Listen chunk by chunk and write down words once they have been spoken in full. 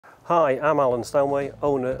Hi, I'm Alan Stanway,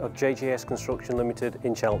 owner of JJS Construction Limited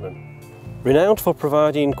in Cheltenham. Renowned for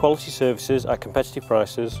providing quality services at competitive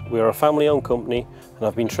prices, we are a family-owned company and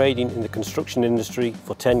have been trading in the construction industry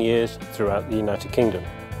for 10 years throughout the United Kingdom.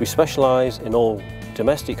 We specialise in all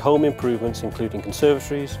domestic home improvements including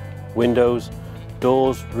conservatories, windows,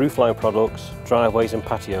 doors, roofline products, driveways and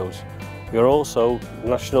patios. We are also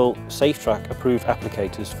National SafeTrack approved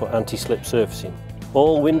applicators for anti-slip surfacing.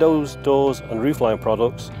 All windows, doors and roofline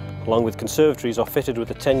products along with conservatories are fitted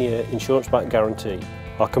with a 10-year insurance-backed guarantee.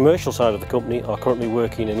 Our commercial side of the company are currently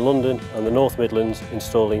working in London and the North Midlands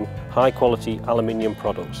installing high-quality aluminium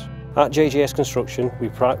products. At JJS Construction, we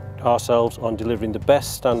pride ourselves on delivering the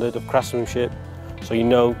best standard of craftsmanship so you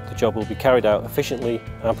know the job will be carried out efficiently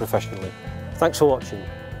and professionally. Thanks for watching.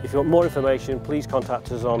 If you want more information, please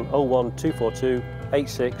contact us on 01242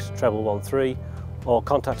 86 113 or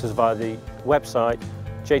contact us via the website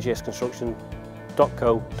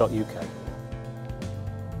jjsconstruction.co.uk.